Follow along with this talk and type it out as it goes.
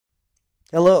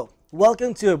Hello,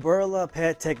 welcome to Burla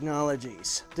Pet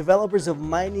Technologies, developers of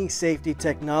mining safety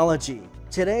technology.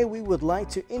 Today we would like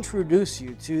to introduce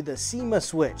you to the SEMA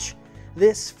switch.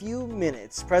 This few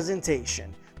minutes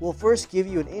presentation will first give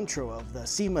you an intro of the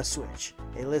SEMA switch,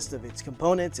 a list of its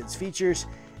components, its features,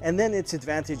 and then its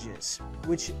advantages,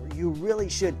 which you really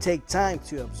should take time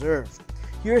to observe.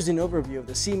 Here's an overview of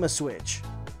the SEMA switch.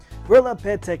 Burla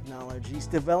Pet Technologies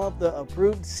developed the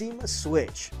approved SEMA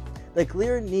switch. The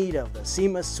clear need of the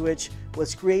SEMA switch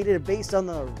was created based on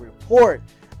the report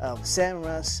of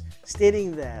SAMRUS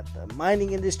stating that the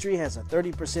mining industry has a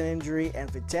 30% injury and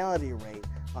fatality rate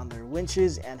on their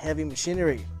winches and heavy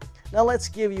machinery. Now let's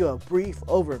give you a brief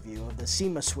overview of the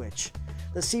SEMA switch.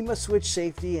 The SEMA switch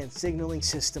safety and signaling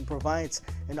system provides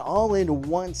an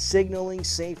all-in-one signaling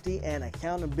safety and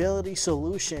accountability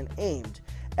solution aimed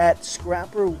at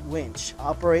scrapper winch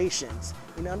operations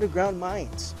in underground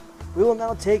mines. We will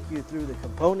now take you through the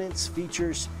components,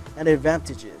 features, and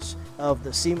advantages of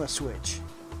the SEMA switch.